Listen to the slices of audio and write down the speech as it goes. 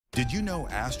Did you know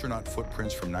astronaut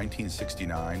footprints from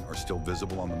 1969 are still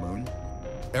visible on the moon?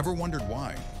 Ever wondered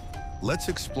why? Let's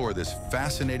explore this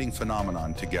fascinating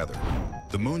phenomenon together.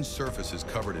 The moon's surface is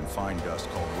covered in fine dust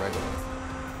called regolith.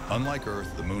 Unlike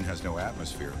Earth, the moon has no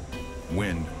atmosphere,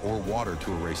 wind, or water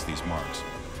to erase these marks.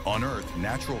 On Earth,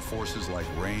 natural forces like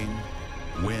rain,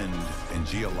 wind, and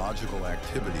geological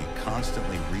activity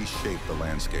constantly reshape the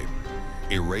landscape,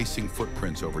 erasing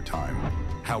footprints over time.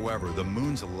 However, the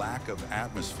moon's lack of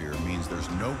atmosphere means there's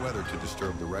no weather to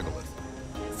disturb the regolith.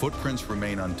 Footprints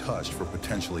remain untouched for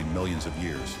potentially millions of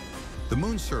years. The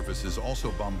moon's surface is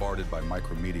also bombarded by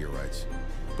micrometeorites,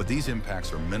 but these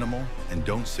impacts are minimal and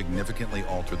don't significantly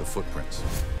alter the footprints.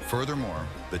 Furthermore,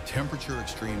 the temperature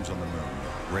extremes on the moon,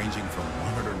 ranging from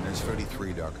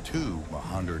 133 to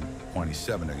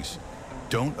 127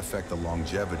 don't affect the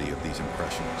longevity of these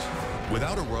impressions.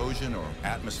 Without erosion or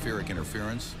atmospheric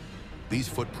interference, these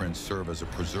footprints serve as a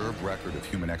preserved record of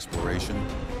human exploration,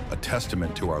 a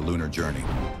testament to our lunar journey.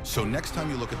 So next time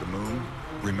you look at the moon,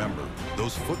 remember,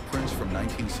 those footprints from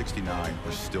 1969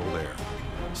 are still there,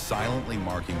 silently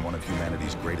marking one of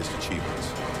humanity's greatest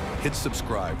achievements. Hit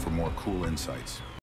subscribe for more cool insights.